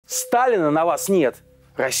Сталина на вас нет.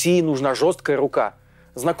 России нужна жесткая рука.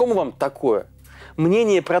 Знакомо вам такое?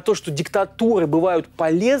 Мнение про то, что диктатуры бывают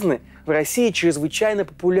полезны, в России чрезвычайно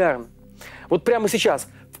популярно. Вот прямо сейчас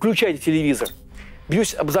включайте телевизор.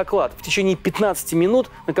 Бьюсь об заклад, в течение 15 минут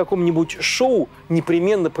на каком-нибудь шоу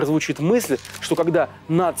непременно прозвучит мысль, что когда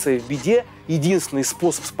нация в беде, единственный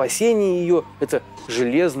способ спасения ее – это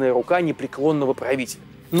железная рука непреклонного правителя.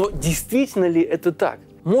 Но действительно ли это так?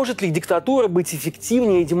 Может ли диктатура быть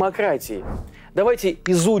эффективнее демократии? Давайте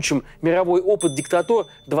изучим мировой опыт диктатур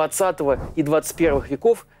 20 и 21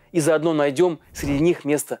 веков и заодно найдем среди них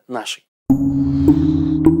место нашей.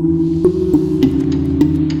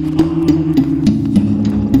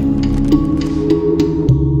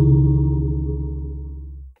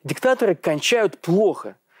 Диктаторы кончают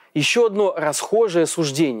плохо. Еще одно расхожее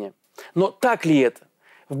суждение. Но так ли это?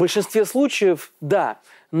 В большинстве случаев да,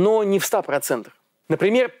 но не в 100%.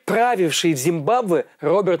 Например, правивший в Зимбабве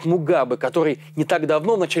Роберт Мугабе, который не так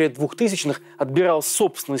давно, в начале 2000-х, отбирал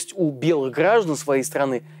собственность у белых граждан своей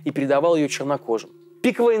страны и передавал ее чернокожим.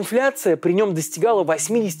 Пиковая инфляция при нем достигала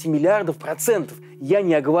 80 миллиардов %. Я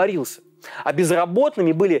не оговорился. А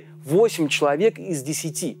безработными были 8 человек из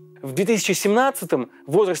 10. В 2017-м,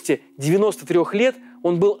 в возрасте 93 лет,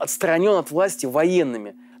 он был отстранен от власти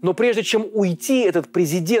военными. Но прежде чем уйти, этот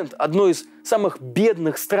президент одной из самых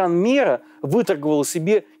бедных стран мира выторговал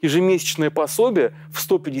себе ежемесячное пособие в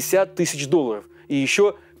 $150 тысяч и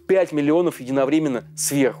еще 5 миллионов единовременно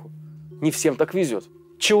сверху. Не всем так везет.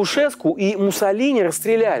 Чаушеску и Муссолини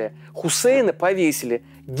расстреляли, Хусейна повесили,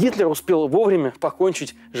 Гитлер успел вовремя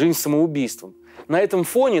покончить жизнь самоубийством. На этом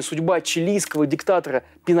фоне судьба чилийского диктатора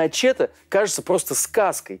Пиночета кажется просто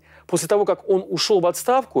сказкой. После того, как он ушел в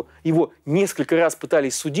отставку, его несколько раз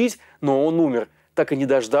пытались судить, но он умер, так и не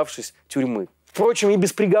дождавшись тюрьмы. Впрочем, и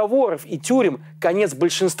без приговоров и тюрем конец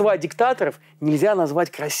большинства диктаторов нельзя назвать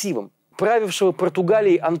красивым. Правившего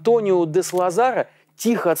Португалией Антониу де Салазара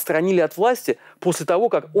тихо отстранили от власти после того,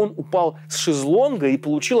 как он упал с шезлонга и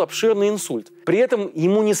получил обширный инсульт. При этом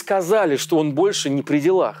ему не сказали, что он больше не при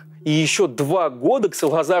делах. И еще 2 года к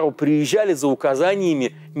Салазару приезжали за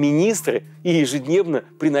указаниями министры и ежедневно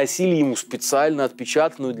приносили ему специально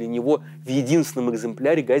отпечатанную для него в единственном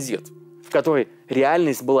экземпляре газету, в которой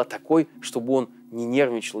реальность была такой, чтобы он не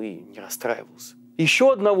нервничал и не расстраивался.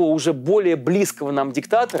 Еще одного уже более близкого нам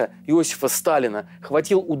диктатора, Иосифа Сталина,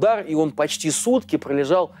 хватил удар, и он почти сутки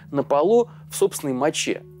пролежал на полу в собственной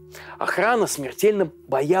моче. Охрана смертельно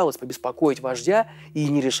боялась побеспокоить вождя и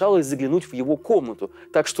не решалась заглянуть в его комнату,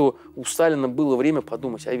 так что у Сталина было время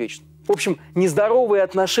подумать о вечном. В общем, нездоровые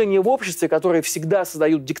отношения в обществе, которые всегда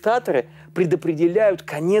создают диктаторы, предопределяют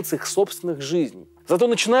конец их собственных жизней. Зато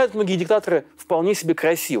начинают многие диктаторы вполне себе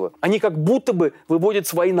красиво. Они как будто бы выводят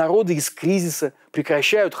свои народы из кризиса,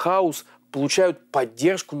 прекращают хаос, получают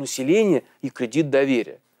поддержку населения и кредит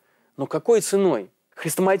доверия. Но какой ценой?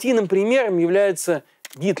 Хрестоматийным примером является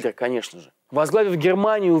Гитлер, конечно же. Возглавив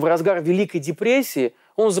Германию в разгар Великой депрессии,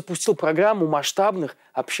 он запустил программу масштабных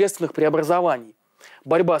общественных преобразований.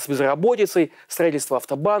 Борьба с безработицей, строительство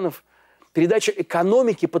автобанов. Передача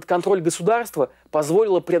экономики под контроль государства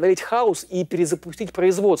позволила преодолеть хаос и перезапустить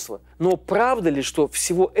производство. Но правда ли, что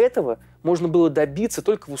всего этого можно было добиться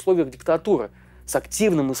только в условиях диктатуры, с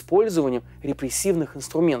активным использованием репрессивных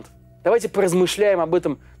инструментов? Давайте поразмышляем об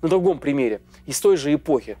этом на другом примере, из той же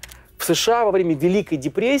эпохи. В США во время Великой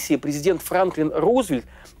депрессии президент Франклин Рузвельт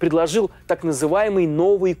предложил так называемый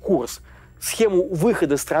новый курс – схему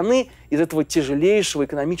выхода страны из этого тяжелейшего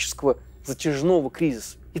экономического затяжного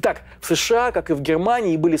кризиса. Итак, в США, как и в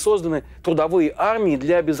Германии, были созданы трудовые армии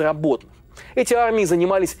для безработных. Эти армии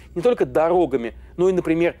занимались не только дорогами, но и,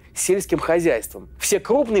 например, сельским хозяйством. Все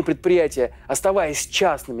крупные предприятия, оставаясь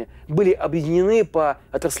частными, были объединены по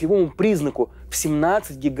отраслевому признаку в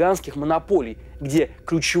 17 гигантских монополий, где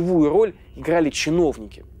ключевую роль играли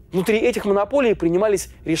чиновники. Внутри этих монополий принимались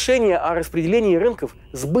решения о распределении рынков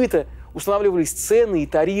сбыта, устанавливались цены и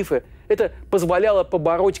тарифы. Это позволяло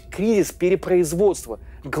побороть кризис перепроизводства,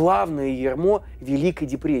 главное ярмо Великой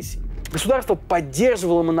депрессии. Государство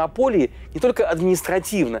поддерживало монополии не только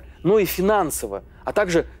административно, но и финансово, а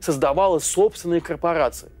также создавало собственные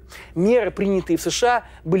корпорации. Меры, принятые в США,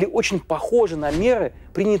 были очень похожи на меры,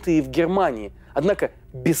 принятые в Германии, однако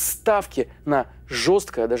без ставки на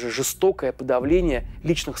жесткое, даже жестокое подавление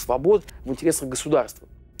личных свобод в интересах государства.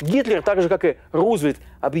 Гитлер, так же как и Рузвельт,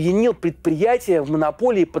 объединил предприятия в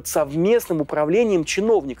монополии под совместным управлением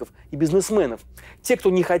чиновников и бизнесменов. Те, кто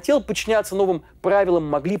не хотел подчиняться новым правилам,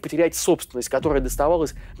 могли потерять собственность, которая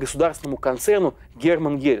доставалась государственному концерну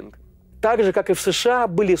Герман Геринг. Так же, как и в США,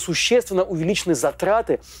 были существенно увеличены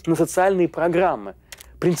затраты на социальные программы.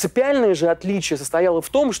 Принципиальное же отличие состояло в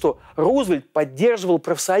том, что Рузвельт поддерживал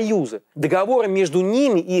профсоюзы. Договоры между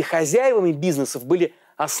ними и хозяевами бизнесов были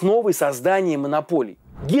основой создания монополий.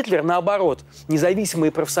 Гитлер, наоборот,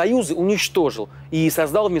 независимые профсоюзы уничтожил и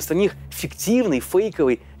создал вместо них фиктивный,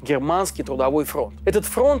 фейковый германский трудовой фронт. Этот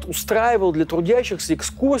фронт устраивал для трудящихся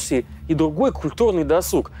экскурсии и другой культурный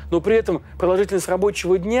досуг, но при этом продолжительность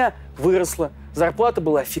рабочего дня выросла, зарплата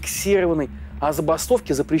была фиксированной, а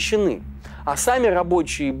забастовки запрещены. А сами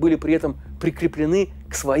рабочие были при этом прикреплены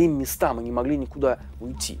к своим местам и не могли никуда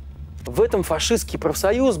уйти. В этом фашистский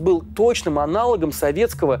профсоюз был точным аналогом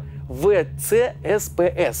советского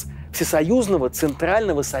ВЦСПС – Всесоюзного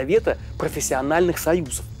Центрального Совета Профессиональных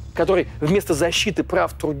Союзов, который вместо защиты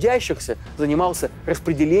прав трудящихся занимался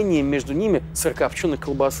распределением между ними сырокопченой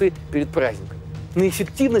колбасы перед праздником. На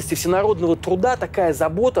эффективности всенародного труда такая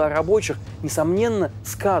забота о рабочих, несомненно,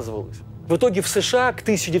 сказывалась. В итоге в США к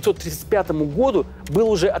 1935 году был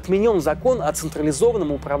уже отменен закон о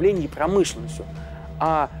централизованном управлении промышленностью,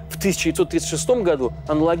 а в 1936 году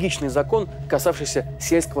аналогичный закон, касавшийся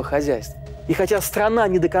сельского хозяйства. И хотя страна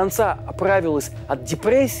не до конца оправилась от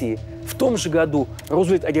депрессии, в том же году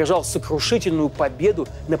Рузвельт одержал сокрушительную победу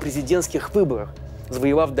на президентских выборах,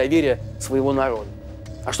 завоевав доверие своего народа.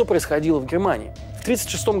 А что происходило в Германии? В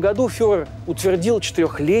 1936 году фюрер утвердил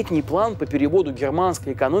 4-летний план по переводу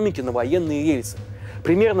германской экономики на военные рельсы.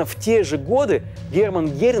 Примерно в те же годы Герман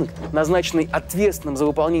Геринг, назначенный ответственным за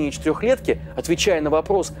выполнение 4-летки, отвечая на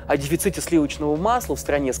вопрос о дефиците сливочного масла в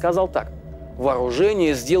стране, сказал так: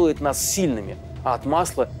 «Вооружение сделает нас сильными, а от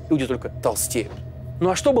масла люди только толстеют».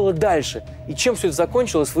 Ну а что было дальше и чем все это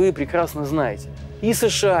закончилось, вы прекрасно знаете. И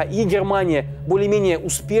США, и Германия более-менее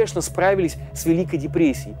успешно справились с Великой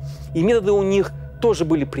депрессией. И методы у них тоже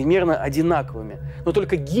были примерно одинаковыми. Но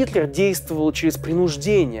только Гитлер действовал через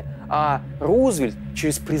принуждение, а Рузвельт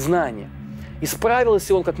через признание. И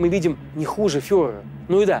справился он, как мы видим, не хуже фюрера.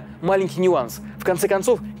 Ну и да, маленький нюанс. В конце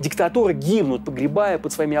концов, диктатуры гибнут, погребая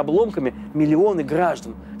под своими обломками миллионы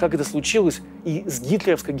граждан, как это случилось и с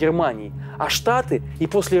гитлеровской Германией. А Штаты и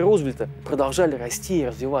после Рузвельта продолжали расти и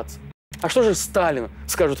развиваться. А что же Сталин,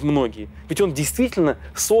 скажут многие? Ведь он действительно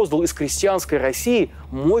создал из крестьянской России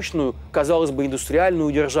мощную, казалось бы,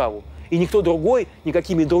 индустриальную державу. И никто другой,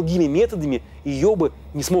 никакими другими методами ее бы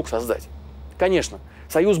не смог создать. Конечно,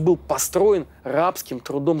 Союз был построен рабским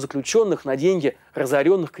трудом заключенных на деньги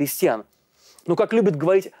разоренных крестьян. Но, как любят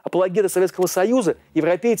говорить апологеты Советского Союза,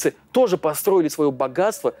 европейцы тоже построили свое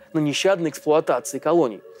богатство на нещадной эксплуатации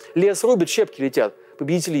колоний. Лес рубят, щепки летят,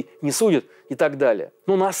 победителей не судят и так далее.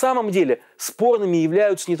 Но на самом деле спорными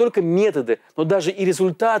являются не только методы, но даже и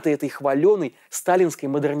результаты этой хваленой сталинской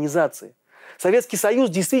модернизации. Советский Союз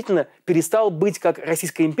действительно перестал быть, как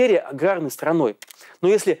Российская империя, аграрной страной. Но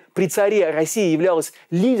если при царе Россия являлась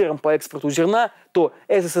лидером по экспорту зерна, то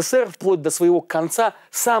СССР вплоть до своего конца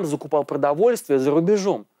сам закупал продовольствие за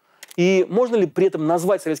рубежом. И можно ли при этом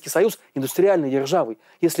назвать Советский Союз индустриальной державой,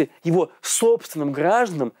 если его собственным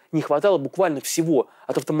гражданам не хватало буквально всего,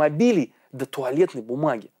 от автомобилей до туалетной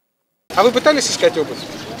бумаги? А вы пытались искать обувь?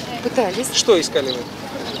 Пытались. Что искали вы?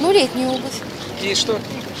 Ну, летнюю обувь. И что?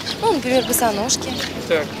 Ну, например, босоножки.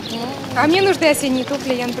 Так. А мне нужны осенние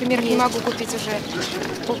туфли, я, например, не могу купить уже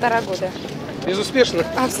 1,5 года. Безуспешно?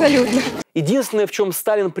 Абсолютно. Единственное, в чем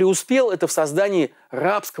Сталин преуспел, это в создании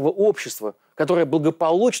рабского общества, которое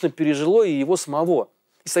благополучно пережило и его самого,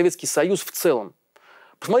 и Советский Союз в целом.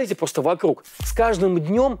 Посмотрите просто вокруг. С каждым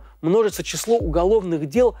днем множится число уголовных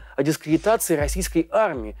дел о дискредитации российской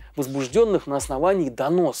армии, возбужденных на основании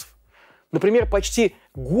доносов. Например, почти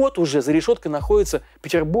год уже за решеткой находится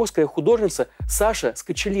петербургская художница Саша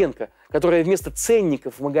Скочеленко, которая вместо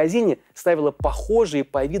ценников в магазине ставила похожие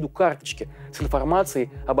по виду карточки с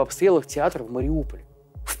информацией об обстрелах театра в Мариуполе.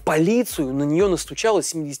 В полицию на нее настучала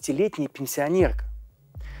 70-летняя пенсионерка.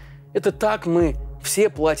 Это так мы все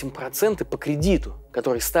платим проценты по кредиту,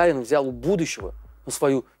 который Сталин взял у будущего на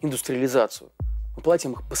свою индустриализацию. Мы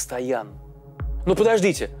платим их постоянно. Но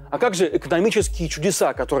подождите, а как же экономические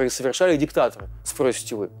чудеса, которые совершали диктаторы,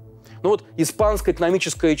 спросите вы? Ну вот испанское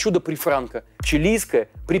экономическое чудо при Франко, чилийское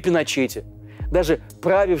при Пиночете. Даже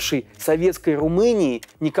правивший советской Румынией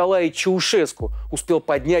Николай Чаушеску успел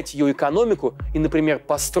поднять ее экономику и, например,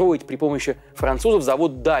 построить при помощи французов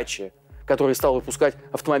завод «Дача», который стал выпускать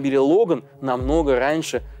автомобили «Логан» намного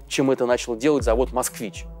раньше, чем это начал делать завод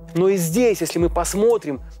 «Москвич». Но и здесь, если мы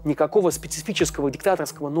посмотрим, никакого специфического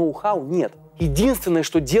диктаторского ноу-хау нет. Единственное,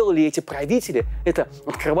 что делали эти правители, это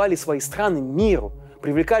открывали свои страны миру,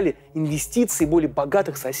 привлекали инвестиции более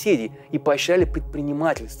богатых соседей и поощряли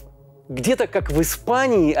предпринимательство. Где-то, как в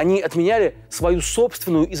Испании, они отменяли свою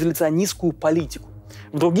собственную изоляционистскую политику.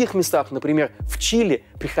 В других местах, например, в Чили,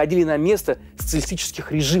 приходили на место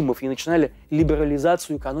социалистических режимов и начинали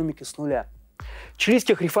либерализацию экономики с нуля.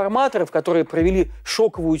 Чилийских реформаторов, которые провели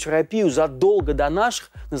шоковую терапию задолго до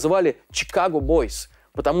наших, называли «Чикаго Бойс»,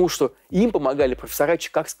 потому что им помогали профессора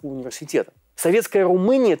Чикагского университета. Советская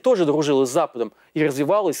Румыния тоже дружила с Западом и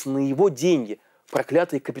развивалась на его деньги.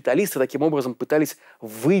 Проклятые капиталисты таким образом пытались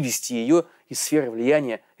вывести ее из сферы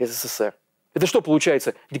влияния СССР. Это что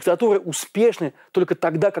получается? Диктатуры успешны только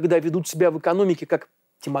тогда, когда ведут себя в экономике как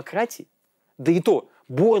демократии? Да и то,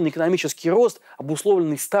 бурный экономический рост,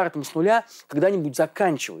 обусловленный стартом с нуля, когда-нибудь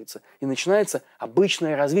заканчивается, и начинается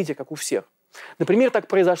обычное развитие, как у всех. Например, так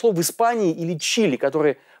произошло в Испании или Чили,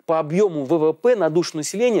 которые по объему ВВП на душу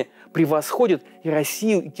населения превосходят и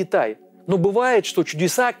Россию, и Китай. Но бывает, что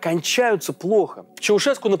чудеса кончаются плохо.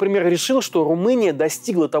 Чаушеску, например, решил, что Румыния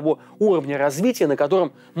достигла того уровня развития, на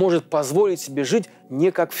котором может позволить себе жить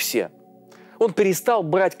не как все. Он перестал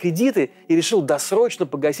брать кредиты и решил досрочно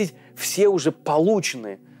погасить все уже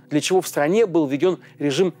полученные, для чего в стране был введен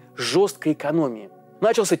режим жесткой экономии.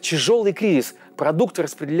 Начался тяжелый кризис, продукты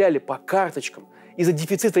распределяли по карточкам. Из-за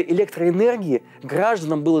дефицита электроэнергии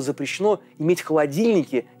гражданам было запрещено иметь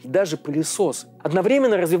холодильники и даже пылесосы.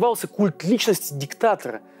 Одновременно развивался культ личности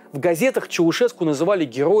диктатора. В газетах Чаушеску называли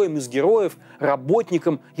героем из героев,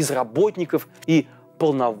 работником из работников и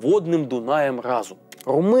полноводным Дунаем разум.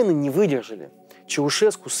 Румыны не выдержали.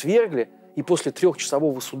 Чаушеску свергли и после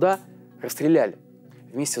 3-часового суда расстреляли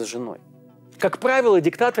вместе с женой. Как правило,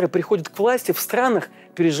 диктаторы приходят к власти в странах,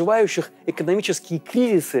 переживающих экономические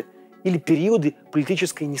кризисы или периоды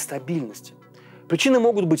политической нестабильности. Причины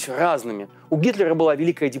могут быть разными. У Гитлера была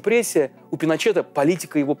Великая депрессия, у Пиночета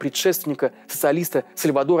политика его предшественника, социалиста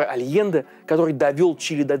Сальвадора Альенде, который довел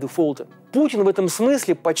Чили до дефолта. Путин в этом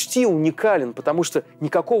смысле почти уникален, потому что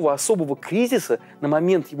никакого особого кризиса на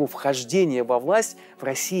момент его вхождения во власть в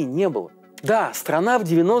России не было. Да, страна в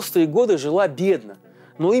 90-е годы жила бедно,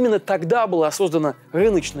 но именно тогда была создана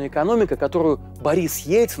рыночная экономика, которую Борис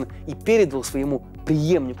Ельцин и передал своему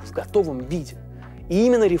преемнику в готовом виде. И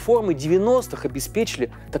именно реформы 90-х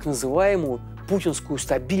обеспечили так называемую путинскую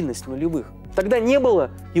стабильность нулевых. Тогда не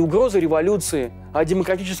было и угрозы революции, а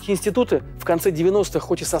демократические институты в конце 90-х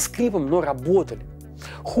хоть и со скрипом, но работали.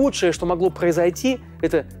 Худшее, что могло произойти,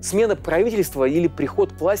 это смена правительства или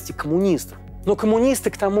приход к власти коммунистов. Но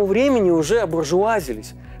коммунисты к тому времени уже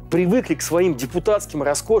обуржуазились, привыкли к своим депутатским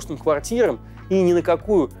роскошным квартирам и ни на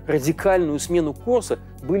какую радикальную смену курса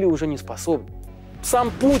были уже не способны.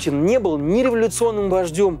 Сам Путин не был ни революционным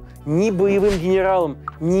вождем, ни боевым генералом,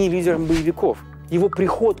 ни лидером боевиков. Его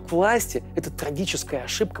приход к власти – это трагическая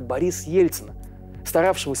ошибка Бориса Ельцина,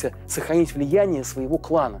 старавшегося сохранить влияние своего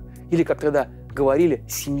клана, или, как тогда говорили,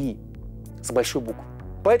 семьи, с большой буквы.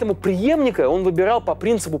 Поэтому преемника он выбирал по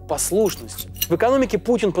принципу послушности. В экономике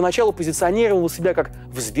Путин поначалу позиционировал себя как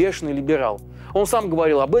взвешенный либерал. Он сам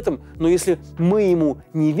говорил об этом, но если мы ему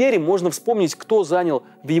не верим, можно вспомнить, кто занял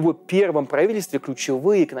в его первом правительстве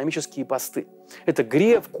ключевые экономические посты. Это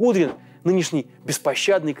Греф, Кудрин, нынешний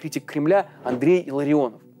беспощадный критик Кремля Андрей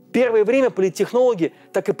Илларионов. Первое время политтехнологи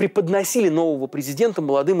так и преподносили нового президента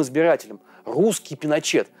молодым избирателям. Русский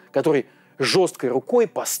Пиночет, который жесткой рукой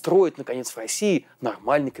построит, наконец, в России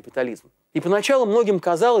нормальный капитализм. И поначалу многим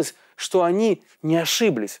казалось, что они не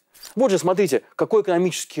ошиблись. Вот же, смотрите, какой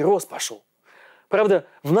экономический рост пошел. Правда,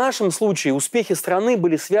 в нашем случае успехи страны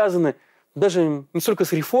были связаны даже не столько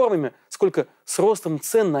с реформами, сколько с ростом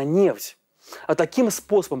цен на нефть. А таким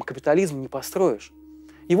способом капитализм не построишь.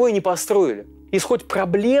 Его и не построили. Из хоть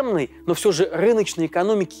проблемной, но все же рыночной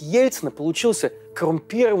экономики Ельцина получился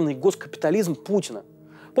коррумпированный госкапитализм Путина.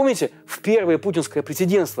 Помните, в первое путинское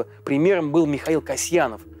президентство примером был Михаил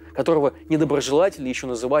Касьянов, которого недоброжелатели еще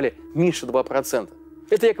называли «Миша 2%».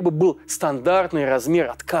 Это якобы был стандартный размер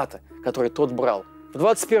отката, который тот брал. В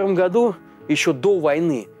 2021 году, еще до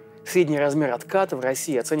войны, средний размер отката в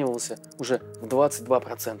России оценивался уже в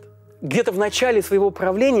 22%. Где-то в начале своего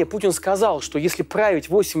правления Путин сказал, что если править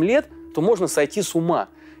 8 лет, то можно сойти с ума.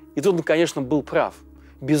 И тут он, конечно, был прав.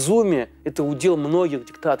 Безумие – это удел многих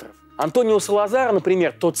диктаторов. Антониу Салазар,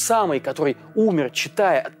 например, тот самый, который умер,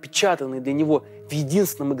 читая отпечатанные для него в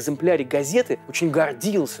единственном экземпляре газеты, очень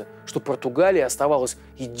гордился, что Португалия оставалась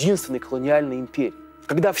единственной колониальной империей.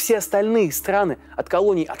 Когда все остальные страны от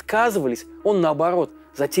колоний отказывались, он, наоборот,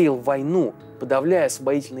 затеял войну, подавляя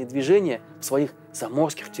освободительные движения в своих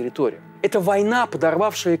заморских территориях. Эта война,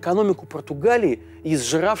 подорвавшая экономику Португалии и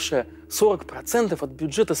сжиравшая 40% от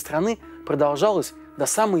бюджета страны, продолжалась до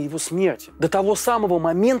самой его смерти. До того самого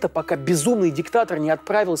момента, пока безумный диктатор не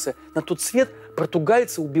отправился на тот свет,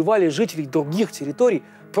 португальцы убивали жителей других территорий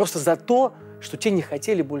просто за то, что те не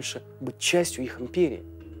хотели больше быть частью их империи.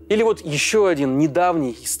 Или вот еще один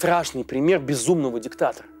недавний и страшный пример безумного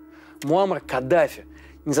диктатора. Муаммар Каддафи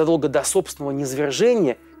незадолго до собственного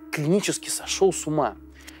низвержения клинически сошел с ума.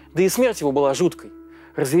 Да и смерть его была жуткой.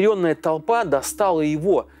 Разъяренная толпа достала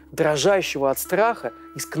его, дрожащего от страха,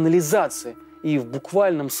 из канализации и в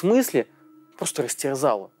буквальном смысле просто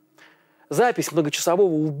растерзала. Запись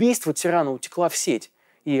многочасового убийства тирана утекла в сеть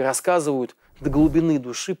и, рассказывают, до глубины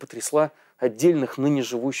души потрясла отдельных ныне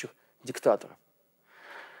живущих диктаторов.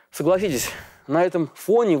 Согласитесь, на этом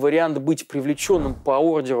фоне вариант быть привлеченным по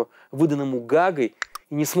ордеру, выданному Гаагой,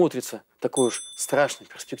 и не смотрится такой уж страшной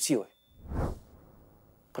перспективой.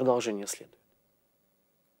 Продолжение следует.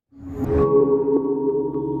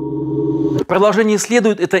 Продолжение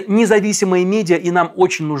следует. Это независимые медиа, и нам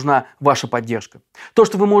очень нужна ваша поддержка. То,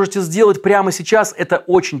 что вы можете сделать прямо сейчас, это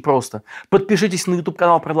очень просто. Подпишитесь на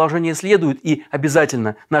YouTube-канал «Продолжение следует» и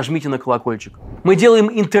обязательно нажмите на колокольчик. Мы делаем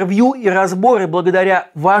интервью и разборы благодаря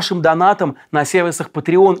вашим донатам на сервисах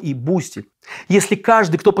Patreon и Boosty. Если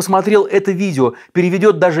каждый, кто посмотрел это видео,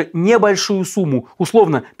 переведет даже небольшую сумму,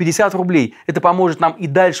 условно 50 рублей, это поможет нам и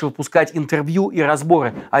дальше выпускать интервью и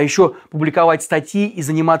разборы, а еще публиковать статьи и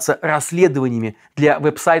заниматься расследованиями для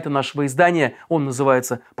веб-сайта нашего издания. Он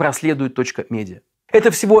называется проследует.медиа. Это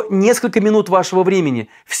всего несколько минут вашего времени.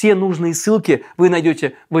 Все нужные ссылки вы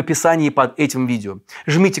найдете в описании под этим видео.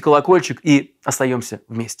 Жмите колокольчик и остаемся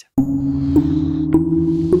вместе.